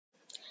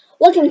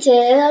Welcome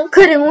to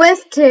Coding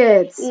with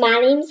Kids. My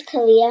name's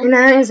Kalia. And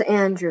my name is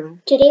Andrew.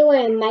 Today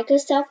we're in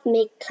Microsoft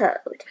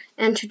MakeCode.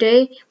 And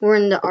today we're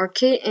in the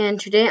arcade, and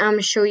today I'm going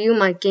to show you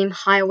my game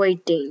Highway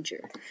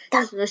Danger.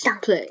 So let's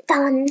play.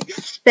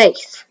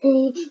 Space.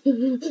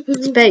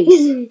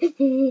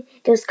 Space.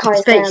 Those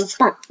cars Space.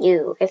 gonna bump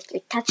you if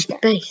you touch them.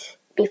 Space.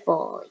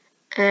 Before.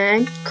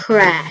 And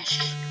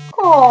crash.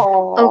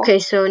 Oh. Okay,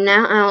 so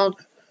now I'll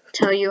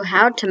tell you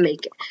how to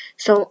make it.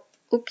 So,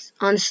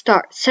 on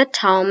start, set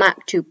tile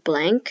map to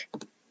blank.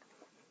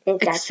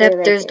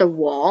 Except there's the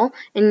wall,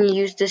 and you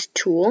use this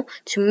tool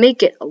to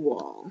make it a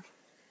wall.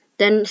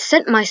 Then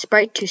set my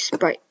sprite to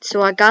sprite.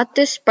 So I got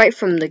this sprite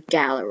from the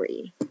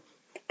gallery.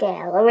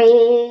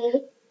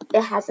 Gallery.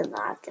 It has a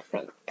lot of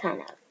different kind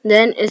of.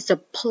 Then it's a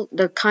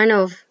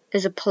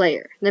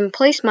player. Then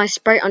place my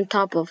sprite on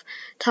top of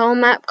tile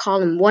map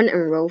column 1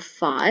 and row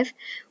 5,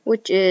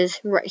 which is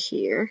right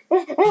here.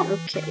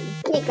 Okay.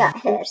 You got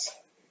hers.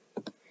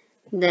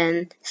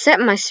 Then set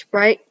my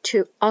sprite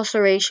to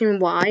acceleration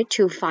Y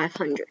to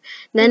 500.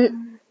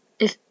 Then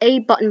if A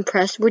button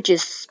pressed, which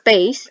is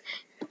space,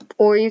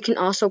 or you can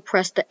also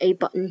press the A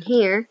button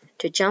here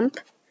to jump.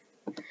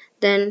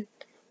 Then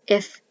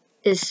if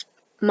is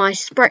my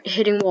sprite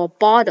hitting wall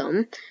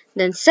bottom,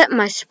 then set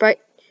my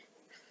sprite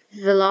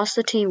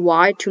velocity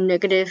Y to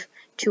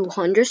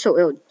 -200 so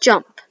it'll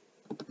jump.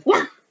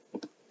 Yeah.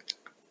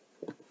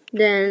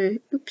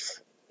 Then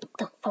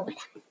Don't forward.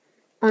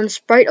 On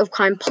sprite of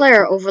kind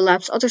player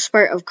overlaps other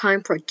sprite of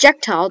kind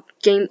projectile,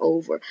 game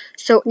over.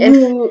 So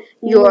if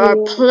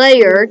your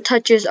player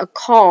touches a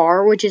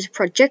car, which is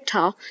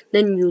projectile,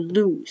 then you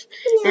lose.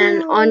 No.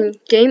 And on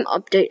game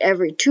update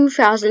every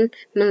 2000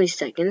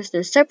 milliseconds,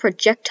 then set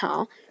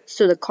projectile,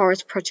 so the car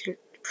is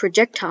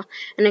projectile,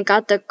 and I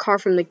got the car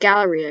from the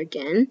gallery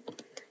again.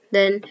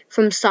 Then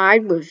from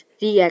side with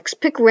VX,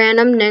 pick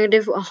random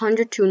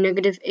 -100 to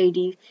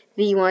 -80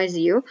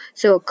 VY0,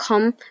 so it'll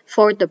come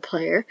for the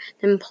player.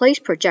 Then place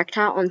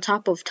projectile on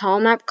top of tile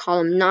map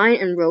column 9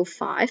 and row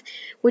 5,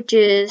 which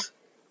is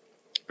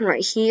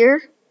right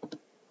here.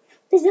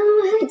 It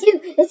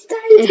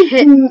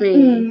hit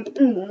me.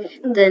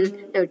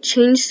 Then it'll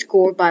change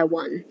score by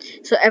 1.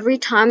 So every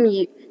time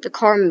the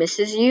car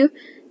misses you,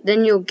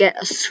 then you'll get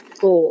a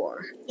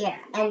score. Yeah,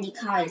 and the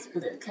car is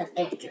blue because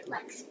Andrew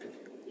likes blue.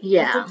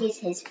 Yeah. I think it's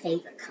his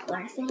favorite color,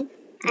 I think.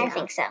 Yeah. I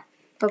think so.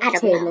 Okay, I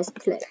don't know. let's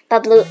play.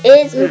 But blue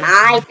is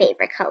my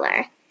favorite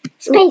color.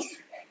 Space.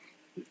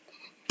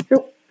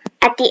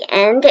 At the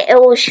end, it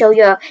will show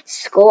your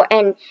score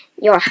and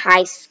your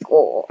high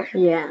score.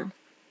 Yeah.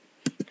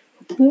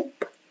 Well,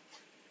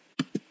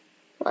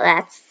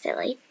 that's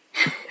silly.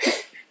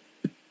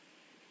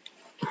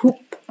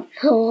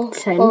 Oh,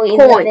 10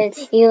 11,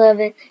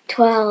 11,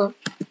 12,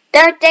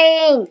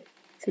 13.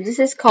 So this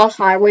is called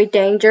Highway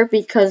Danger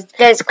because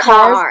There's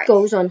cars.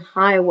 Goes on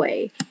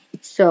highway.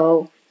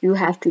 So you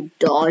have to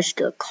dodge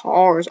the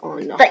cars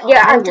on the highway. But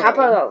you're on top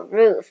of a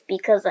roof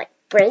because like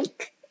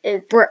brick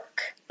is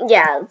brick.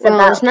 Yeah,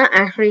 It's not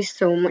actually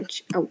so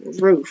much a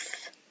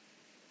roof.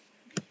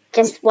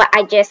 Just what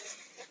I just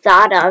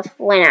thought of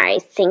when I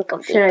think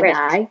of the brick.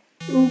 I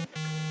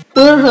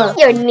die?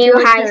 Your new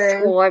high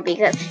score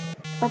because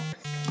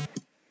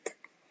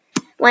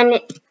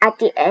when at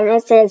the end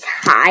it says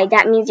high,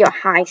 that means your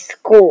high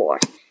score.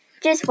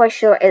 Just for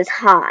sure is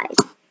high.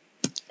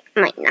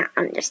 Might not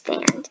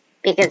understand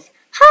because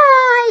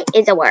high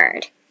is a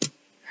word.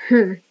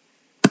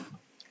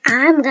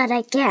 I'm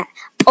gonna get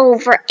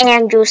over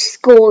Andrew's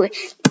score.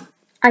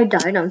 I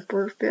died on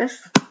purpose.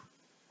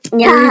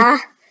 Yeah.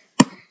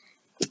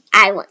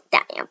 I won't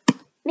die.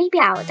 Maybe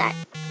I will die.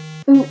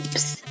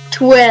 Oops.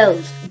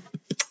 12.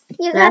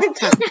 You got Last it.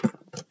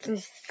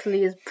 time.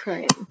 Please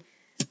pray.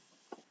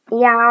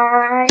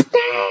 Yeah.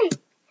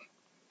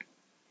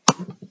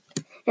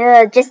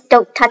 Just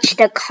don't touch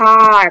the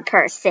car,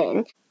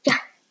 person.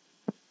 Yeah.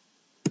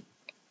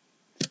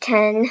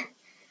 10.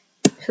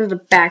 So the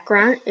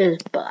background is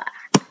black.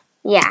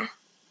 Yeah.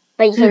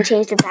 But you can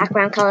change the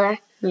background color.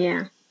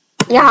 Yeah.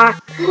 Yeah.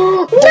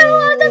 No,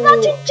 I was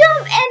about to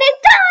jump and it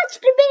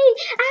touched me.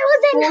 I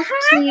wasn't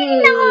high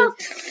enough.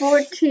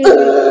 14.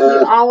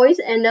 You always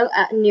end up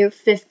at near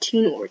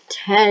 15 or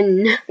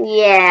 10.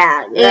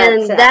 Yeah.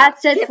 And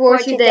that's it for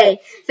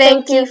today.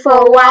 Thank you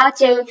for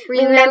watching.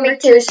 Remember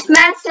to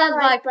smash the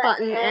like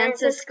button and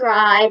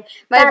subscribe.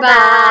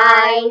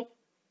 Bye-bye.